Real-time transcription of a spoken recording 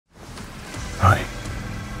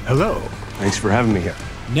Hello. Thanks for having me here.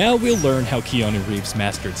 Now we'll learn how Keanu Reeves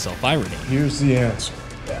mastered self-irony. Here's the answer.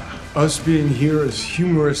 Us being here is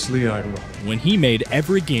humorously ironic. When he made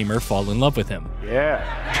every gamer fall in love with him.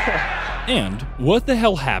 Yeah. And what the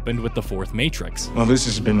hell happened with the fourth Matrix? Well, this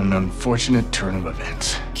has been an unfortunate turn of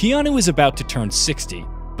events. Keanu is about to turn 60,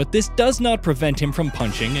 but this does not prevent him from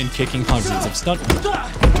punching and kicking hundreds of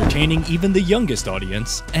stuntmen, entertaining even the youngest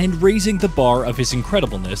audience, and raising the bar of his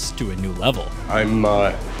incredibleness to a new level. I'm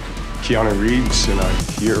Keanu Reeves, and I'm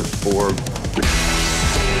here for...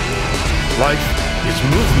 Life is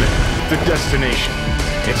movement, the destination.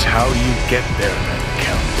 It's how you get there that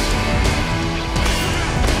counts.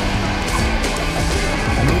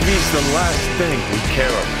 Movie's the last thing we care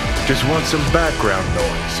about. Just want some background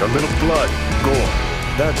noise, a little blood, gore,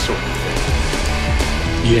 that sort of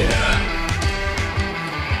thing. Yeah.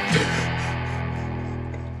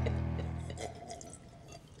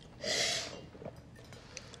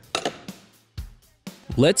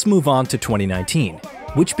 Let's move on to 2019,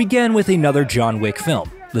 which began with another John Wick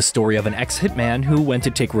film, the story of an ex-hitman who went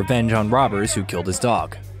to take revenge on robbers who killed his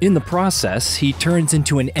dog. In the process, he turns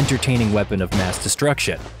into an entertaining weapon of mass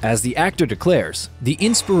destruction. As the actor declares, the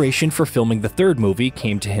inspiration for filming the third movie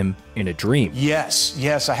came to him in a dream.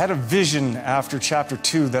 Yes, I had a vision after Chapter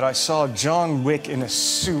 2 that I saw John Wick in a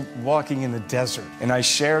suit walking in the desert. And I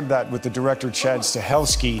shared that with the director Chad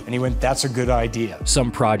Stahelski, and he went, "That's a good idea." Some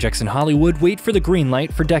projects in Hollywood wait for the green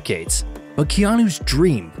light for decades. But Keanu's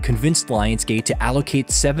dream convinced Lionsgate to allocate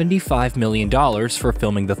 $75 million for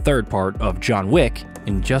filming the third part of John Wick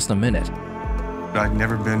in just a minute. I'd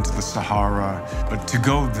never been to the Sahara, but to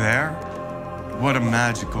go there, what a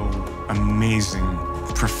magical, amazing,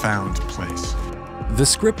 profound place. The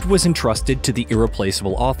script was entrusted to the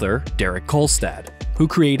irreplaceable author, Derek Kolstad, who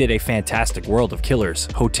created a fantastic world of killers,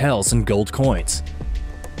 hotels, and gold coins.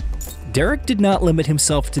 Derek did not limit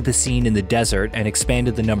himself to the scene in the desert and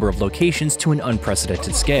expanded the number of locations to an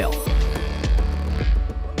unprecedented scale.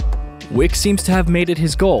 Wick seems to have made it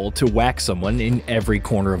his goal to whack someone in every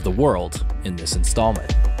corner of the world in this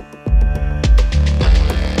installment.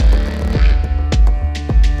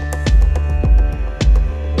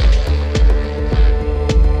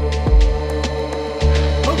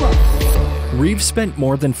 Reeves spent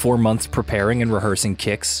more than 4 months preparing and rehearsing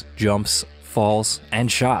kicks, jumps, falls,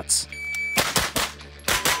 and shots,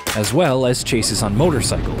 as well as chases on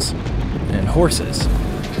motorcycles and horses.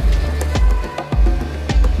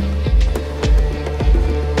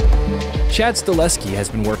 Chad Stahelski has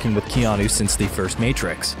been working with Keanu since the first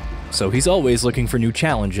Matrix, so he's always looking for new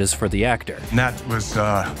challenges for the actor. And that was,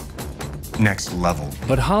 next level.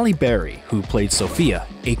 But Halle Berry, who played Sophia,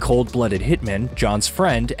 a cold-blooded hitman, John's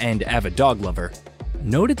friend, and avid dog lover,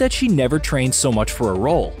 noted that she never trained so much for a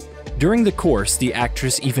role. During the course, the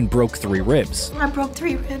actress even broke 3 ribs. I broke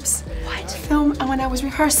 3 ribs. What? Film when I was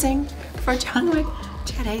rehearsing for John Wick.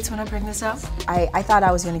 Chad hates when I bring this up. I thought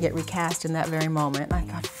I was going to get recast in that very moment. I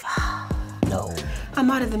thought, fuck, no. I'm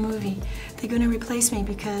out of the movie. They're going to replace me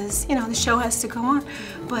because, you know, the show has to go on.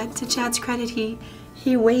 But to Chad's credit, he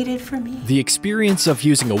waited for me. The experience of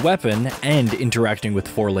using a weapon and interacting with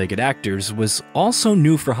 4-legged actors was also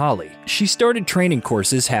new for Holly. She started training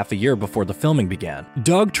courses half a year before the filming began.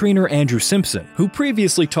 Dog trainer Andrew Simpson, who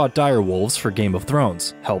previously taught direwolves for Game of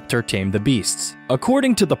Thrones, helped her tame the beasts.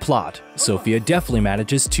 According to the plot, Sophia definitely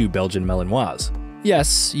manages 2 Belgian Malinois.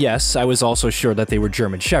 Yes, I was also sure that they were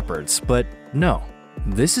German Shepherds, but no.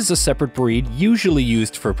 This is a separate breed usually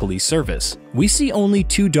used for police service. We see only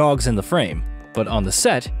 2 dogs in the frame, but on the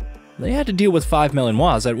set, they had to deal with 5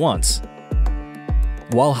 Malinois at once.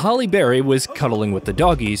 While Halle Berry was cuddling with the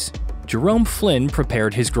doggies, Jerome Flynn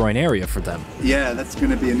prepared his groin area for them. Yeah, that's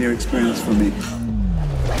gonna be a new experience for me.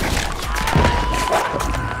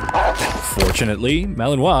 Fortunately,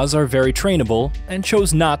 Malinois are very trainable and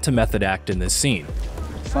chose not to method act in this scene.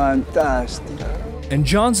 Fantastic. And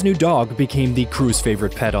John's new dog became the crew's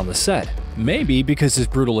favorite pet on the set, maybe because his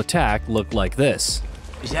brutal attack looked like this.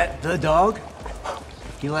 Is that the dog?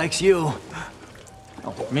 He likes you.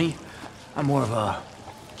 Oh, me? I'm more of a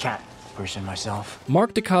cat person myself.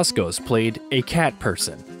 Mark Dacascos played a cat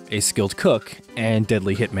person, a skilled cook, and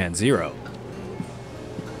deadly hitman Zero.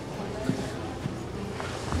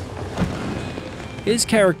 His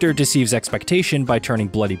character deceives expectation by turning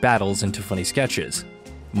bloody battles into funny sketches.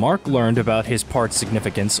 Mark learned about his part's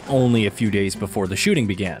significance only a few days before the shooting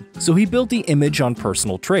began, so he built the image on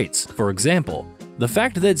personal traits. For example, the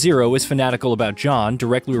fact that Zero is fanatical about John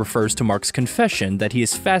directly refers to Mark's confession that he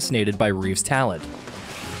is fascinated by Reeves' talent.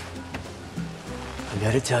 I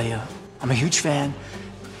gotta tell you, I'm a huge fan.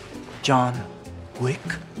 John Wick.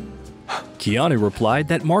 Keanu replied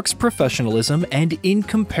that Mark's professionalism and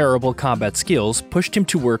incomparable combat skills pushed him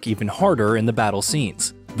to work even harder in the battle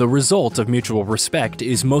scenes. The result of mutual respect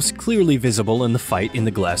is most clearly visible in the fight in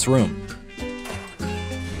the glass room.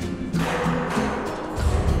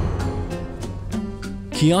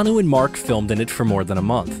 Keanu and Mark filmed in it for more than a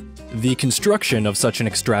month. The construction of such an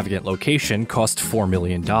extravagant location cost $4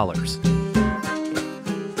 million.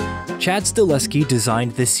 Chad Stahelski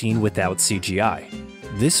designed this scene without CGI.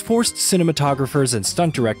 This forced cinematographers and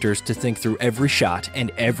stunt directors to think through every shot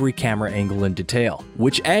and every camera angle in detail,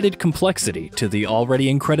 which added complexity to the already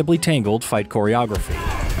incredibly tangled fight choreography.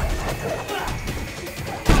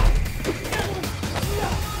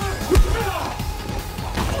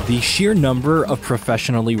 The sheer number of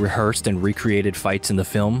professionally rehearsed and recreated fights in the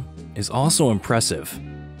film is also impressive.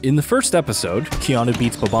 In the first episode, Keanu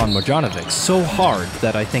beats Boban Marjanovic so hard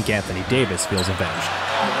that I think Anthony Davis feels avenged.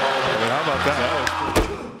 How about that?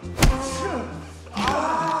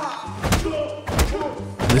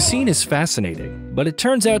 The scene is fascinating, but it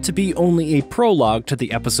turns out to be only a prologue to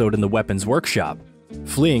the episode in the weapons workshop.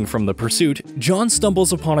 Fleeing from the pursuit, John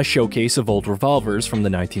stumbles upon a showcase of old revolvers from the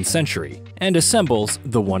 19th century and assembles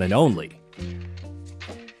the one and only.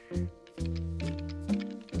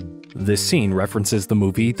 This scene references the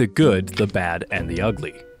movie The Good, the Bad, and the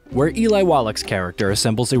Ugly, where Eli Wallach's character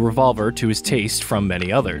assembles a revolver to his taste from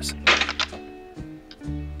many others.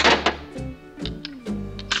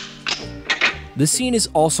 The scene is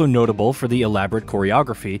also notable for the elaborate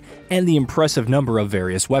choreography and the impressive number of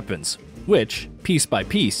various weapons, which, piece by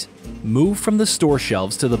piece, move from the store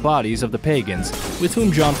shelves to the bodies of the pagans with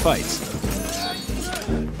whom John fights.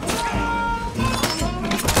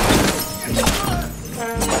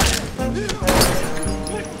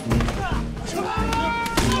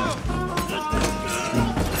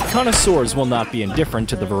 Connoisseurs will not be indifferent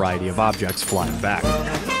to the variety of objects flying back.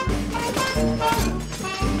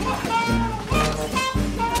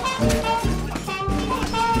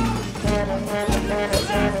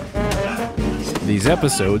 These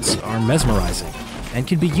episodes are mesmerizing and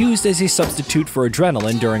can be used as a substitute for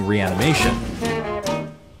adrenaline during reanimation.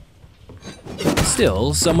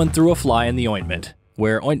 Still, someone threw a fly in the ointment,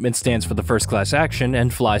 where ointment stands for the first-class action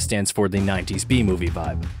and fly stands for the 90s B-movie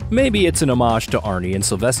vibe. Maybe it's an homage to Arnie and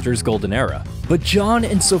Sylvester's golden era, but John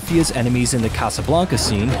and Sophia's enemies in the Casablanca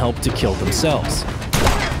scene help to kill themselves.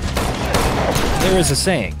 There is a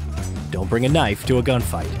saying, don't bring a knife to a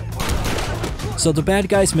gunfight. So the bad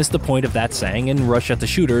guys miss the point of that saying and rush at the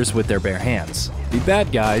shooters with their bare hands. The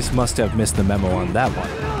bad guys must have missed the memo on that one.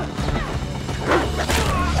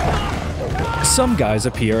 Some guys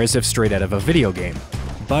appear as if straight out of a video game,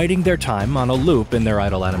 biding their time on a loop in their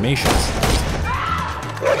idle animations.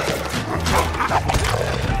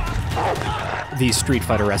 These Street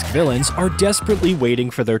Fighter-esque villains are desperately waiting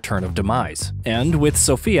for their turn of demise, and with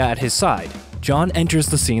Sophia at his side, John enters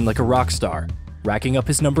the scene like a rock star, racking up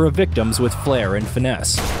his number of victims with flair and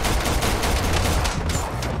finesse.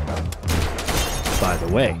 By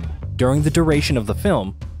the way, during the duration of the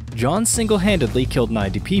film, John single-handedly killed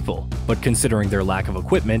 90 people, but considering their lack of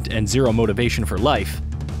equipment and zero motivation for life,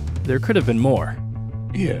 there could have been more.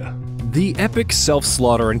 Yeah. The epic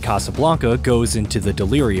self-slaughter in Casablanca goes into the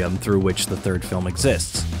delirium through which the third film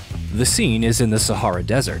exists. The scene is in the Sahara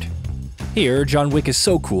Desert. Here, John Wick is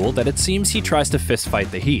so cool that it seems he tries to fistfight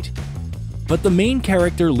the heat. But the main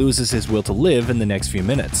character loses his will to live in the next few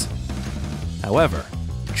minutes. However,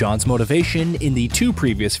 John's motivation in the two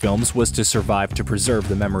previous films was to survive to preserve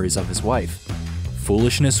the memories of his wife.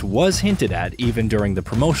 Foolishness was hinted at even during the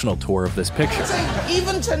promotional tour of this picture.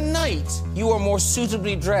 Even tonight, you are more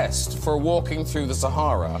suitably dressed for walking through the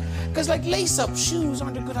Sahara. Because, like, lace-up shoes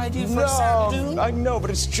aren't a good idea for a sand dune. I know, but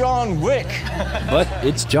it's John Wick. But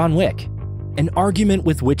it's John Wick. An argument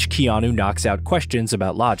with which Keanu knocks out questions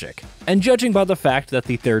about logic. And judging by the fact that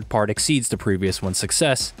the third part exceeds the previous one's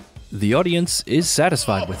success, the audience is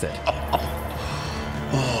satisfied with it.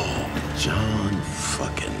 Oh, John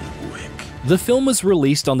fucking Wick. The film was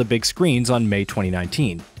released on the big screens on May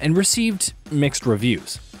 2019 and received mixed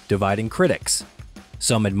reviews, dividing critics.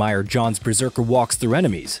 Some admired John's berserker walks through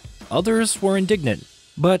enemies, others were indignant,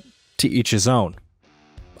 but to each his own.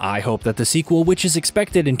 I hope that the sequel, which is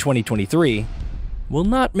expected in 2023, will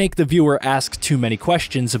not make the viewer ask too many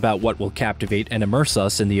questions about what will captivate and immerse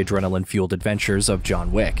us in the adrenaline-fueled adventures of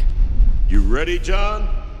John Wick. You ready, John?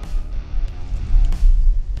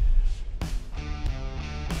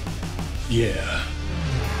 Yeah.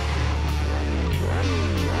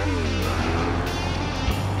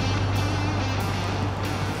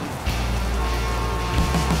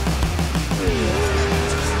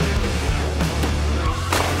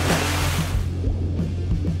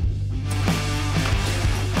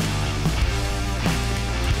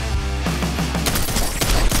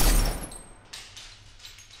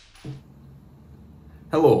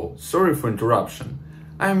 Hello, sorry for interruption.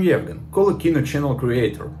 I'm Yevgen, Kolo Kino channel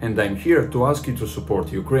creator, and I'm here to ask you to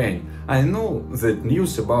support Ukraine. I know that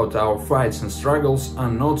news about our fights and struggles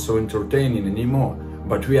are not so entertaining anymore,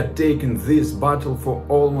 but we are taking this battle for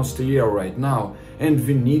almost a year right now, and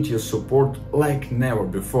we need your support like never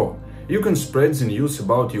before. You can spread the news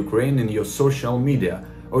about Ukraine in your social media,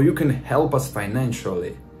 or you can help us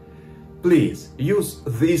financially. Please use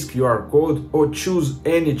this QR code or choose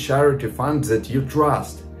any charity fund that you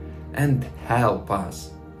trust and help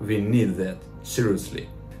us. We need that, seriously.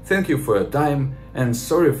 Thank you for your time and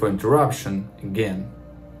sorry for interruption again.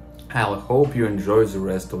 I hope you enjoy the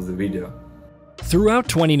rest of the video. Throughout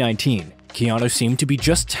 2019, Keanu seemed to be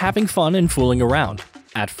just having fun and fooling around.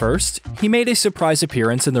 At first, he made a surprise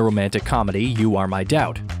appearance in the romantic comedy You Are My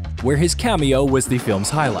Doubt, where his cameo was the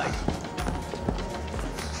film's highlight.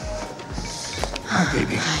 Hi,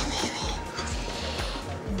 baby.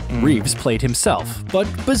 Reeves played himself, but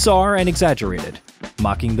bizarre and exaggerated,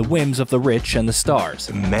 mocking the whims of the rich and the stars.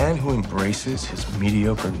 The man who embraces his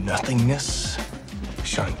mediocre nothingness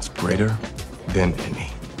shines brighter than any.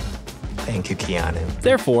 Thank you, Keanu.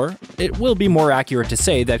 Therefore, it will be more accurate to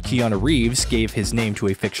say that Keanu Reeves gave his name to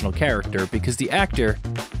a fictional character because the actor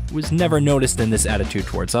was never noticed in this attitude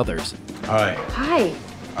towards others. Hi. Hi.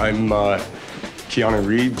 I'm Keanu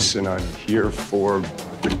Reeves, and I'm here for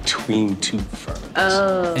Between Two Ferns.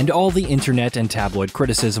 Oh. And all the internet and tabloid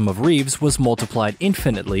criticism of Reeves was multiplied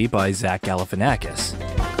infinitely by Zach Galifianakis.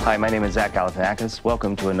 Hi, my name is Zach Galifianakis.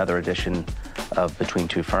 Welcome to another edition of Between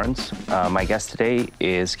Two Ferns. My guest today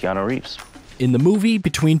is Keanu Reeves. In the movie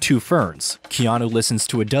Between Two Ferns, Keanu listens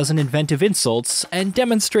to a dozen inventive insults and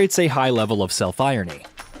demonstrates a high level of self-irony.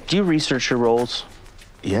 Do you research your roles?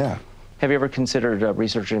 Yeah. Have you ever considered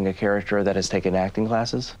researching a character that has taken acting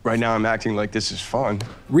classes? Right now I'm acting like this is fun.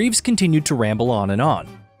 Reeves continued to ramble on and on.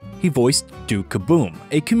 He voiced Duke Kaboom,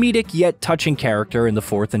 a comedic yet touching character in the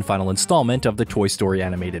fourth and final installment of the Toy Story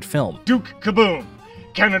animated film. Duke Kaboom,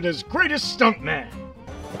 Canada's greatest stuntman.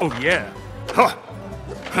 Oh yeah. Ha!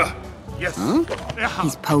 Ha! Yes. Huh?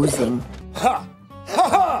 He's posing. Ha! Ha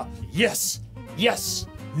ha! Yes. Yes.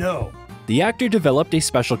 No. The actor developed a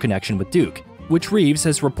special connection with Duke, which Reeves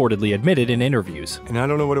has reportedly admitted in interviews. And I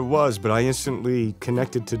don't know what it was, but I instantly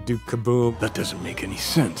connected to Duke Kaboom. That doesn't make any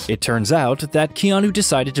sense. It turns out that Keanu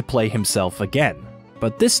decided to play himself again,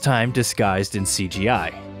 but this time disguised in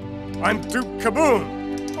CGI. I'm Duke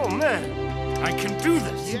Kaboom. Oh man, I can do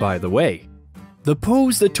this. By the way, the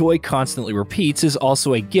pose the toy constantly repeats is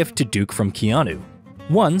also a gift to Duke from Keanu.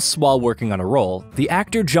 Once, while working on a role, the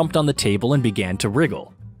actor jumped on the table and began to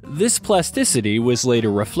wriggle. This plasticity was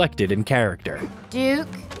later reflected in character.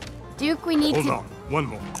 Duke, we need to... Hold on, one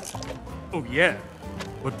more. Oh yeah.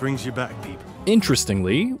 What brings you back, Pete?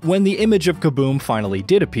 Interestingly, when the image of Kaboom finally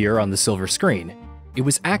did appear on the silver screen, it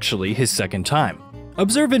was actually his second time.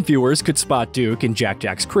 Observant viewers could spot Duke in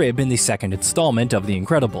Jack's crib in the second installment of The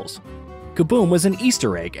Incredibles. Kaboom was an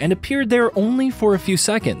Easter egg and appeared there only for a few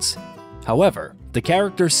seconds. However, the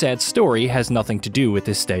character's sad story has nothing to do with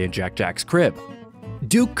his stay in Jack's crib.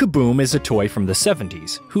 Duke Kaboom is a toy from the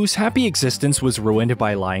 70s, whose happy existence was ruined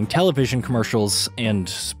by lying television commercials and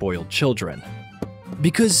spoiled children.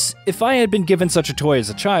 Because if I had been given such a toy as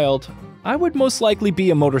a child, I would most likely be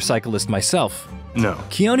a motorcyclist myself. No.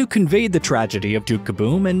 Keanu conveyed the tragedy of Duke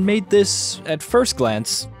Kaboom and made this, at first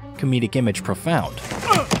glance, comedic image profound.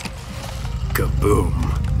 Kaboom.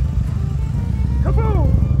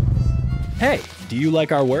 Kaboom! Hey, do you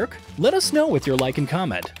like our work? Let us know with your like and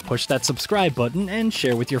comment, push that subscribe button, and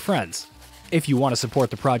share with your friends. If you want to support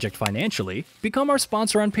the project financially, become our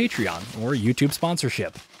sponsor on Patreon or YouTube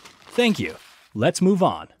sponsorship. Thank you. Let's move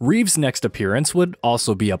on. Reeves' next appearance would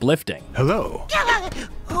also be uplifting. Hello.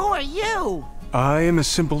 Who are you? I am a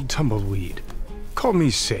simple tumbleweed. Call me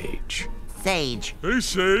Sage. Sage. Hey,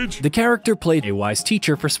 Sage. The character played a wise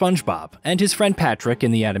teacher for SpongeBob and his friend Patrick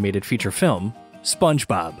in the animated feature film,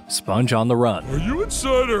 SpongeBob, Sponge on the Run. Are you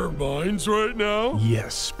inside our minds right now?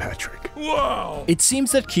 Yes, Patrick. Wow. It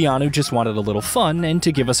seems that Keanu just wanted a little fun and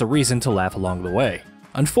to give us a reason to laugh along the way.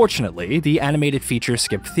 Unfortunately, the animated feature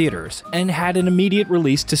skipped theaters and had an immediate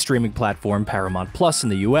release to streaming platform Paramount Plus in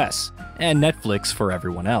the US, and Netflix for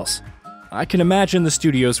everyone else. I can imagine the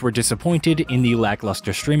studios were disappointed in the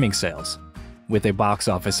lackluster streaming sales. With a box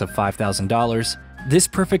office of $5,000, this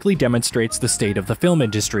perfectly demonstrates the state of the film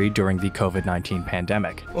industry during the COVID-19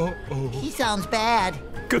 pandemic. He sounds bad.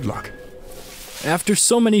 Good luck. After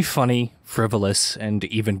so many funny, frivolous, and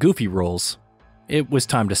even goofy roles, it was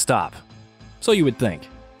time to stop. So you would think.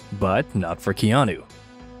 But not for Keanu.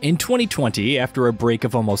 In 2020, after a break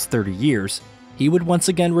of almost 30 years, he would once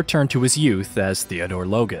again return to his youth as Theodore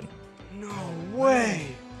Logan. No way!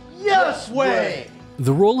 way!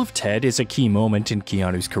 The role of Ted is a key moment in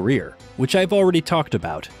Keanu's career, which I've already talked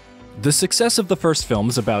about. The success of the first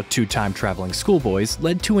films about two time-traveling schoolboys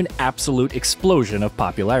led to an absolute explosion of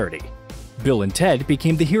popularity. Bill and Ted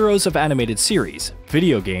became the heroes of animated series,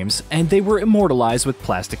 video games, and they were immortalized with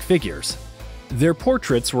plastic figures. Their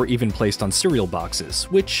portraits were even placed on cereal boxes,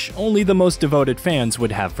 which only the most devoted fans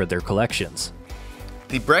would have for their collections.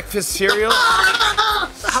 The breakfast cereal?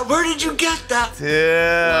 Where did you get that? Dude.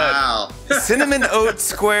 Wow. Cinnamon oat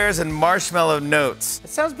squares and marshmallow notes. It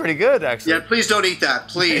sounds pretty good, actually. Yeah, please don't eat that.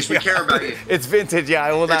 Please, we care about you. It's vintage, yeah,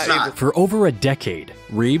 I will not eat it. For over a decade,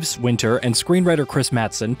 Reeves, Winter, and screenwriter Chris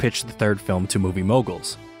Mattson pitched the third film to movie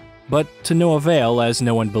moguls. But to no avail, as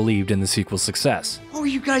no one believed in the sequel's success. What were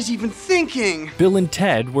you guys even thinking? Bill and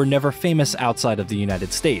Ted were never famous outside of the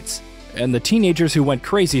United States, and the teenagers who went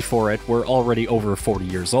crazy for it were already over 40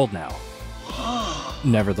 years old now.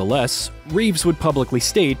 Nevertheless, Reeves would publicly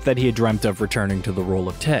state that he had dreamt of returning to the role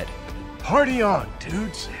of Ted. Party on,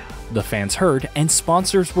 dudes. The fans heard, and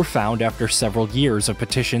sponsors were found after several years of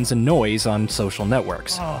petitions and noise on social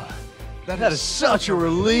networks. Oh, that is such a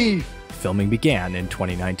relief. Filming began in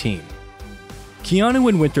 2019. Keanu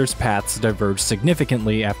and Winter's paths diverged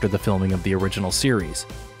significantly after the filming of the original series.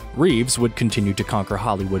 Reeves would continue to conquer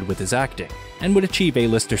Hollywood with his acting, and would achieve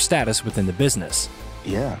A-lister status within the business.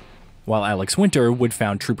 Yeah. While Alex Winter would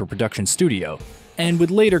found Trooper Production Studio, and would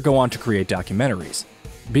later go on to create documentaries.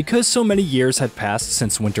 Because so many years had passed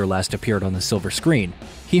since Winter last appeared on the silver screen,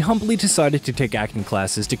 he humbly decided to take acting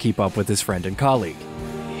classes to keep up with his friend and colleague.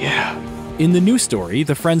 Yeah. In the new story,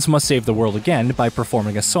 the friends must save the world again by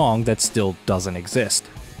performing a song that still doesn't exist.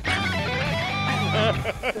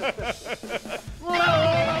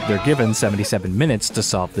 They're given 77 minutes to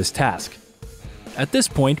solve this task. At this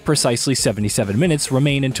point, precisely 77 minutes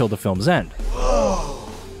remain until the film's end.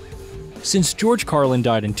 Since George Carlin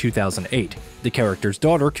died in 2008, the character's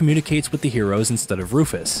daughter communicates with the heroes instead of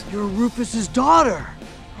Rufus. You're Rufus's daughter.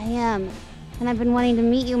 I am, and I've been wanting to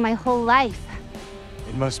meet you my whole life.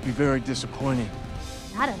 It must be very disappointing.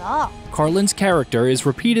 Not at all. Carlin's character is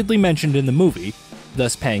repeatedly mentioned in the movie,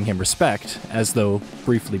 thus paying him respect, as though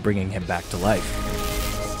briefly bringing him back to life.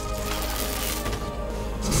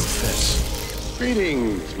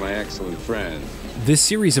 Greetings, my excellent friend. This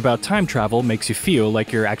series about time travel makes you feel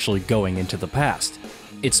like you're actually going into the past.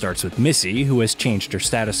 It starts with Missy, who has changed her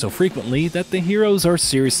status so frequently that the heroes are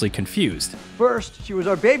seriously confused. First, she was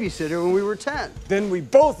our babysitter when we were 10. Then we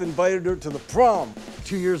both invited her to the prom.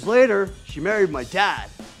 2 years later, she married my dad.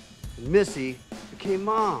 And Missy became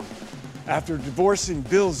mom. After divorcing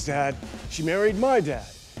Bill's dad, she married my dad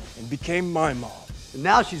and became my mom. And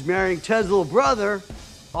now she's marrying Ted's little brother,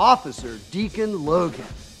 Officer Deacon Logan.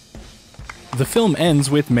 The film ends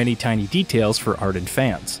with many tiny details for ardent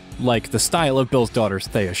fans, like the style of Bill's daughter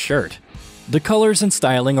Thea's shirt. The colors and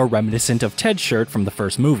styling are reminiscent of Ted's shirt from the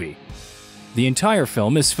first movie. The entire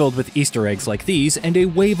film is filled with Easter eggs like these and a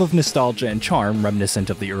wave of nostalgia and charm reminiscent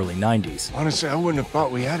of the early 90s. Honestly, I wouldn't have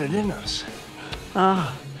thought we had it in us.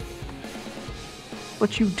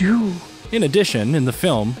 What you do? In addition, in the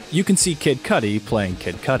film, you can see Kid Cudi playing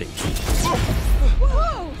Kid Cudi.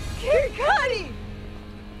 Whoa! Kid Cudi!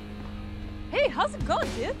 Hey, how's it going,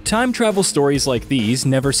 dude? Time travel stories like these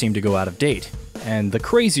never seem to go out of date, and the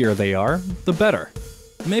crazier they are, the better.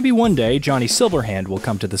 Maybe one day Johnny Silverhand will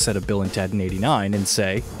come to the set of Bill and Ted in '89 and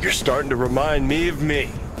say, "You're starting to remind me of me,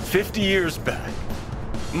 50 years back.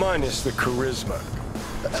 Minus the charisma."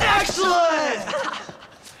 Excellent!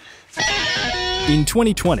 In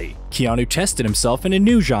 2020, Keanu tested himself in a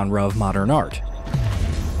new genre of modern art.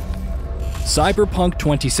 Cyberpunk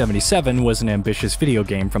 2077 was an ambitious video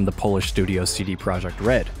game from the Polish studio CD Projekt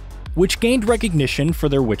Red, which gained recognition for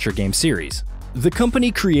their Witcher game series. The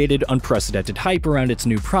company created unprecedented hype around its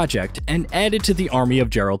new project and added to the army of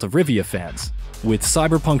Geralt of Rivia fans. With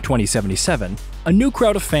Cyberpunk 2077, a new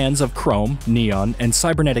crowd of fans of chrome, neon, and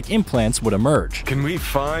cybernetic implants would emerge. Can we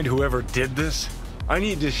find whoever did this? I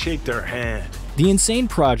need to shake their hand. The insane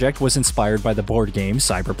project was inspired by the board game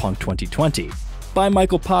Cyberpunk 2020 by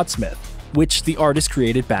Michael Podsmith, which the artist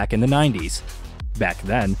created back in the 90s. Back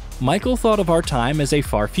then, Michael thought of our time as a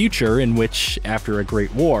far future in which, after a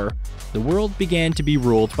great war, the world began to be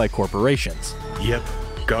ruled by corporations. Yep,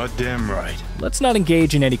 goddamn right. Let's not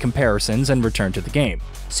engage in any comparisons and return to the game.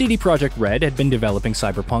 CD Projekt Red had been developing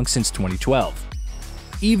Cyberpunk since 2012.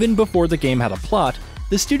 Even before the game had a plot,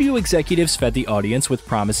 the studio executives fed the audience with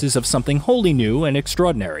promises of something wholly new and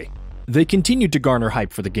extraordinary. They continued to garner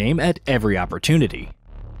hype for the game at every opportunity.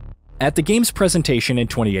 At the game's presentation in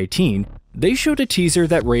 2018, they showed a teaser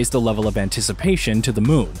that raised the level of anticipation to the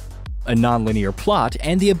moon, a non-linear plot,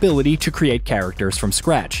 and the ability to create characters from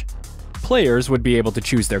scratch. Players would be able to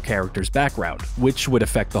choose their character's background, which would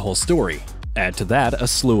affect the whole story. Add to that a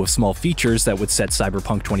slew of small features that would set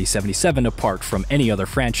Cyberpunk 2077 apart from any other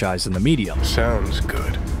franchise in the medium. Sounds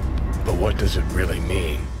good, but what does it really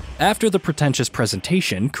mean? After the pretentious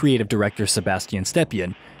presentation, creative director Sebastian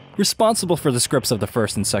Stepien, responsible for the scripts of the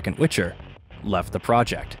first and second Witcher, left the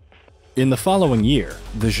project. In the following year,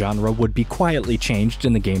 the genre would be quietly changed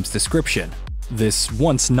in the game's description. This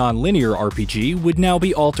once non-linear RPG would now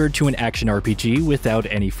be altered to an action RPG without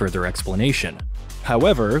any further explanation.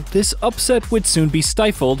 However, this upset would soon be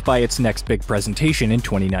stifled by its next big presentation in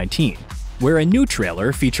 2019, where a new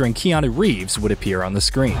trailer featuring Keanu Reeves would appear on the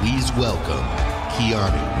screen. Please welcome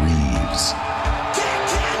Keanu Reeves.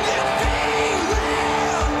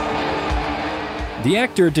 The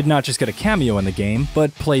actor did not just get a cameo in the game,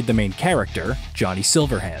 but played the main character, Johnny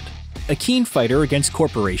Silverhand, a keen fighter against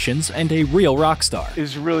corporations and a real rock star.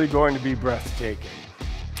 Is really going to be breathtaking.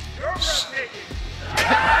 You're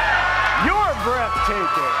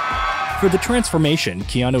breathtaking! For the transformation,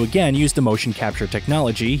 Keanu again used the motion capture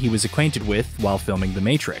technology he was acquainted with while filming The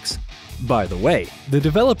Matrix. By the way, the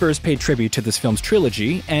developers paid tribute to this film's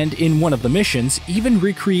trilogy, and in one of the missions even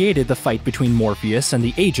recreated the fight between Morpheus and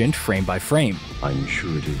the agent frame by frame. I'm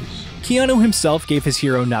sure it is. Keanu himself gave his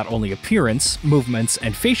hero not only appearance, movements,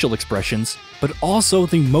 and facial expressions, but also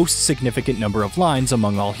the most significant number of lines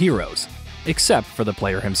among all heroes, except for the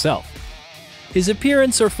player himself. His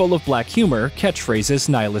appearance are full of black humor, catchphrases,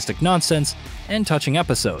 nihilistic nonsense, and touching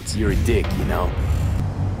episodes. You're a dick, you know?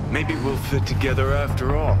 Maybe we'll fit together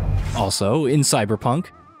after all. Also, in Cyberpunk,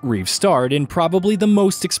 Reeves starred in probably the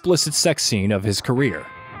most explicit sex scene of his career.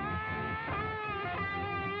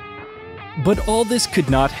 But all this could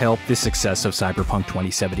not help the success of Cyberpunk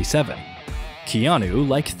 2077. Keanu,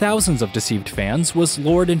 like thousands of deceived fans, was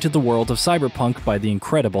lured into the world of Cyberpunk by the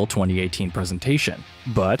incredible 2018 presentation.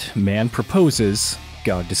 But man proposes,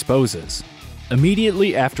 God disposes.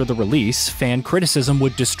 Immediately after the release, fan criticism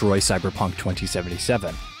would destroy Cyberpunk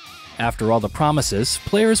 2077. After all the promises,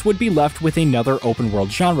 players would be left with another open-world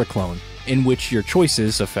genre clone, in which your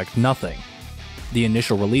choices affect nothing. The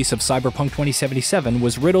initial release of Cyberpunk 2077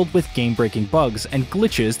 was riddled with game-breaking bugs and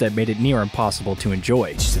glitches that made it near impossible to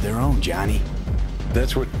enjoy. Each to their own, Johnny.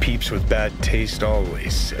 That's what peeps with bad taste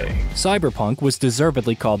always say. Cyberpunk was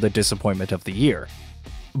deservedly called the disappointment of the year.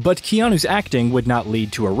 But Keanu's acting would not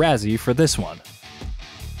lead to a Razzie for this one.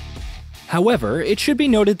 However, it should be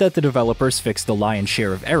noted that the developers fixed the lion's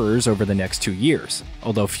share of errors over the next 2 years,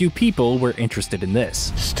 although few people were interested in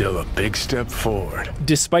this. Still a big step forward.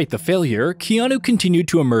 Despite the failure, Keanu continued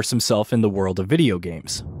to immerse himself in the world of video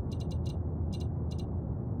games.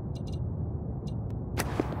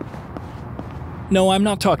 No, I'm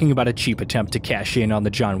not talking about a cheap attempt to cash in on the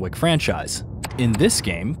John Wick franchise. In this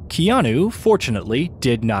game, Keanu, fortunately,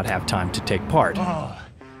 did not have time to take part. Oh,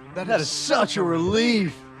 that is such a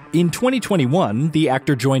relief! In 2021, the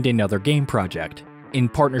actor joined another game project. In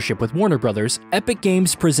partnership with Warner Bros., Epic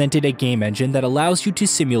Games presented a game engine that allows you to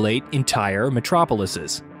simulate entire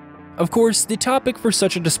metropolises. Of course, the topic for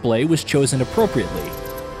such a display was chosen appropriately.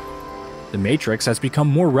 The Matrix has become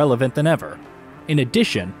more relevant than ever. In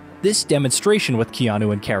addition, this demonstration with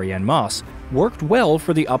Keanu and Carrie-Anne Moss worked well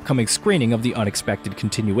for the upcoming screening of the unexpected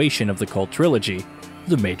continuation of the cult trilogy,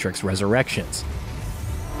 The Matrix Resurrections.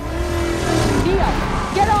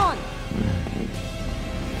 Get on!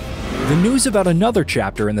 The news about another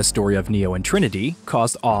chapter in the story of Neo and Trinity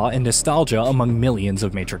caused awe and nostalgia among millions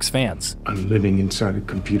of Matrix fans. I'm living inside a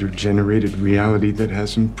computer-generated reality that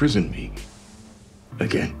has imprisoned me.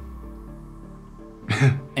 Again.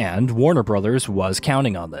 And Warner Bros. Was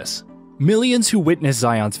counting on this. Millions who witness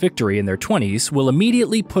Zion's victory in their 20s will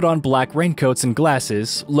immediately put on black raincoats and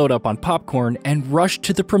glasses, load up on popcorn, and rush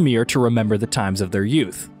to the premiere to remember the times of their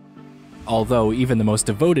youth. Although even the most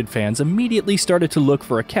devoted fans immediately started to look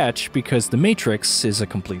for a catch because The Matrix is a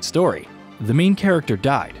complete story. The main character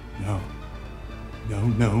died. No.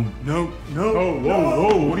 No. Oh,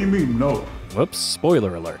 whoa, what do you mean, no? Whoops,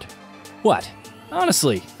 spoiler alert. What?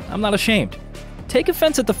 Honestly, I'm not ashamed. Take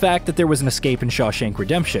offense at the fact that there was an escape in Shawshank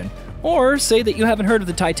Redemption, or say that you haven't heard of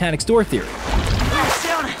the Titanic's door theory.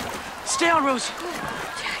 Stay on, Rose.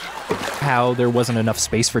 How there wasn't enough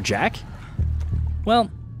space for Jack?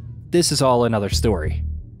 Well, this is all another story.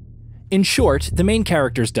 In short, the main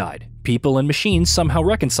characters died. People and machines somehow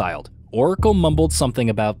reconciled. Oracle mumbled something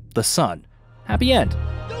about the sun. Happy end.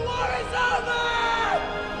 The war is over!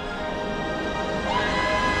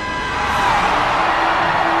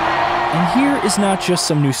 And here is not just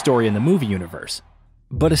some new story in the movie universe,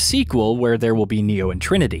 but a sequel where there will be Neo and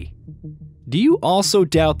Trinity. Do you also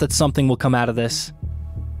doubt that something will come out of this?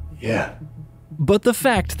 Yeah. But the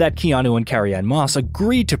fact that Keanu and Carrie-Anne Moss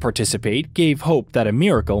agreed to participate gave hope that a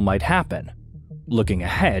miracle might happen. Looking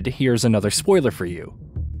ahead, here's another spoiler for you.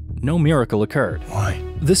 No miracle occurred. Why?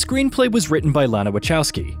 The screenplay was written by Lana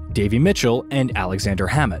Wachowski, Davey Mitchell, and Alexander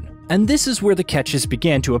Hammond. And this is where the catches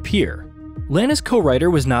began to appear. Lana's co-writer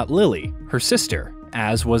was not Lily, her sister,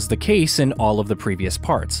 as was the case in all of the previous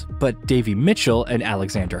parts, but Davey Mitchell and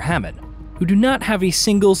Alexander Hammond, who do not have a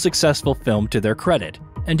single successful film to their credit.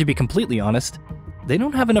 And to be completely honest, they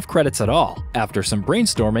don't have enough credits at all. After some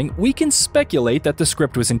brainstorming, we can speculate that the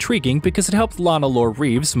script was intriguing because it helped Lana lure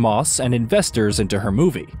Reeves, Moss, and investors into her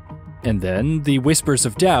movie. And then, the whispers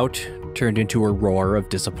of doubt turned into a roar of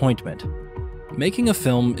disappointment. Making a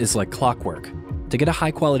film is like clockwork. To get a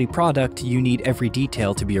high-quality product, you need every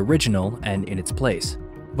detail to be original and in its place.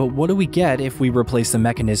 But what do we get if we replace the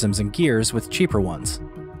mechanisms and gears with cheaper ones?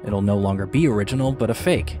 It'll no longer be original, but a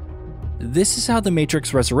fake. This is how The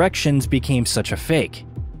Matrix Resurrections became such a fake.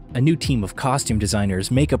 A new team of costume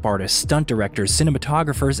designers, makeup artists, stunt directors,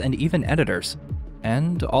 cinematographers, and even editors.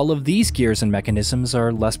 And all of these gears and mechanisms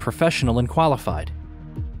are less professional and qualified.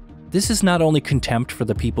 This is not only contempt for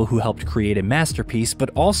the people who helped create a masterpiece,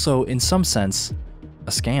 but also, in some sense,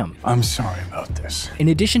 a scam. I'm sorry about this. In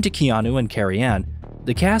addition to Keanu and Carrie-Anne,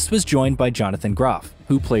 the cast was joined by Jonathan Groff,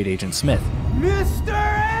 who played Agent Smith. Mr.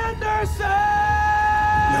 Anderson!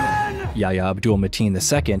 Yahya Abdul-Mateen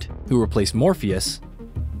II, who replaced Morpheus.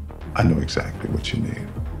 I know exactly what you need.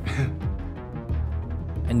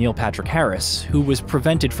 And Neil Patrick Harris, who was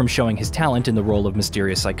prevented from showing his talent in the role of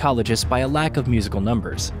mysterious psychologist by a lack of musical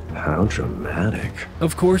numbers. How dramatic.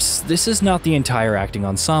 Of course, this is not the entire acting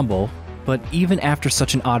ensemble, but even after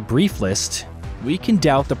such an odd brief list, we can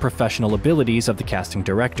doubt the professional abilities of the casting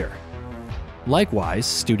director. Likewise,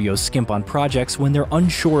 studios skimp on projects when they're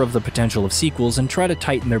unsure of the potential of sequels and try to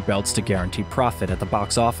tighten their belts to guarantee profit at the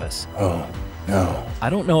box office. Oh, no.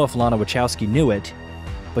 I don't know if Lana Wachowski knew it,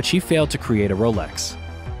 but she failed to create a Rolex.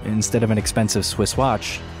 Instead of an expensive Swiss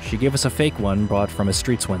watch, she gave us a fake one bought from a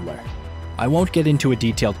street swindler. I won't get into a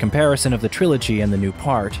detailed comparison of the trilogy and the new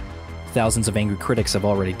part. Thousands of angry critics have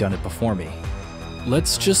already done it before me.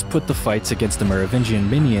 Let's just put the fights against the Merovingian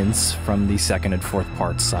minions from the second and fourth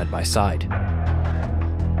parts side by side.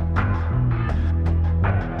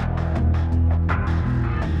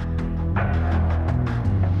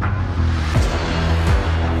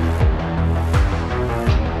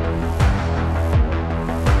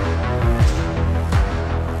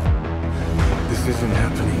 This isn't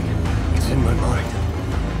happening. It's in my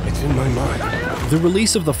mind. It's in my mind. The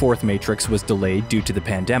release of the fourth Matrix was delayed due to the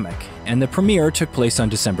pandemic, and the premiere took place on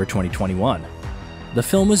December 2021. The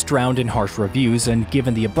film was drowned in harsh reviews, and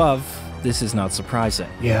given the above, this is not surprising.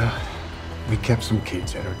 Yeah, we kept some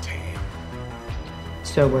kids entertained.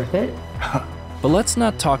 So worth it? But let's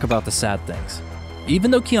not talk about the sad things.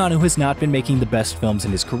 Even though Keanu has not been making the best films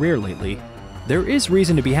in his career lately, there is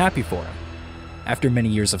reason to be happy for him. After many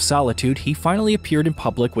years of solitude, he finally appeared in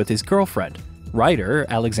public with his girlfriend, writer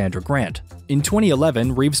Alexandra Grant. In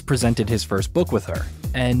 2011, Reeves presented his first book with her,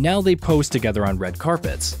 and now they pose together on red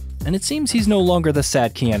carpets. And it seems he's no longer the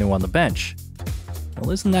sad Keanu on the bench.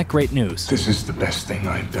 Well, isn't that great news? This is the best thing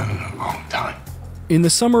I've done in a long time. In the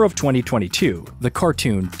summer of 2022, the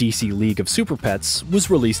cartoon DC League of Super Pets was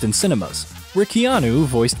released in cinemas, where Keanu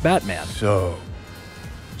voiced Batman. So,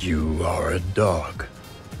 you are a dog.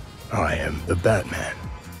 I am the Batman.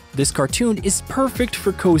 This cartoon is perfect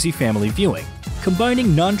for cozy family viewing,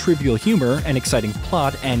 combining non-trivial humor, an exciting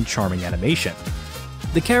plot, and charming animation.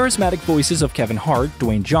 The charismatic voices of Kevin Hart,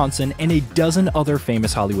 Dwayne Johnson, and a dozen other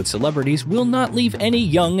famous Hollywood celebrities will not leave any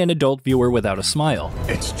young and adult viewer without a smile.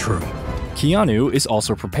 It's true. Keanu is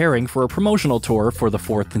also preparing for a promotional tour for the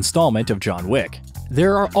fourth installment of John Wick.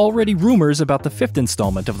 There are already rumors about the fifth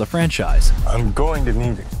installment of the franchise. I'm going to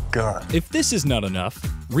need a gun. If this is not enough,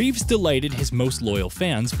 Reeves delighted his most loyal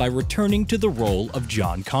fans by returning to the role of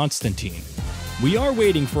John Constantine. We are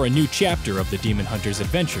waiting for a new chapter of the Demon Hunter's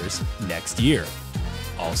adventures next year.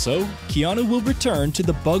 Also, Keanu will return to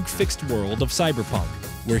the bug-fixed world of Cyberpunk,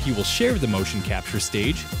 where he will share the motion capture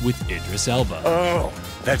stage with Idris Elba. Oh,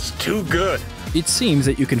 that's too good. It seems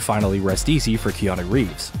that you can finally rest easy for Keanu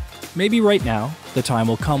Reeves. Maybe right now, the time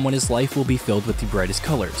will come when his life will be filled with the brightest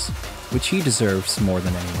colors, which he deserves more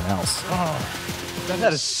than anyone else. Oh,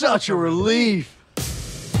 that is such a relief.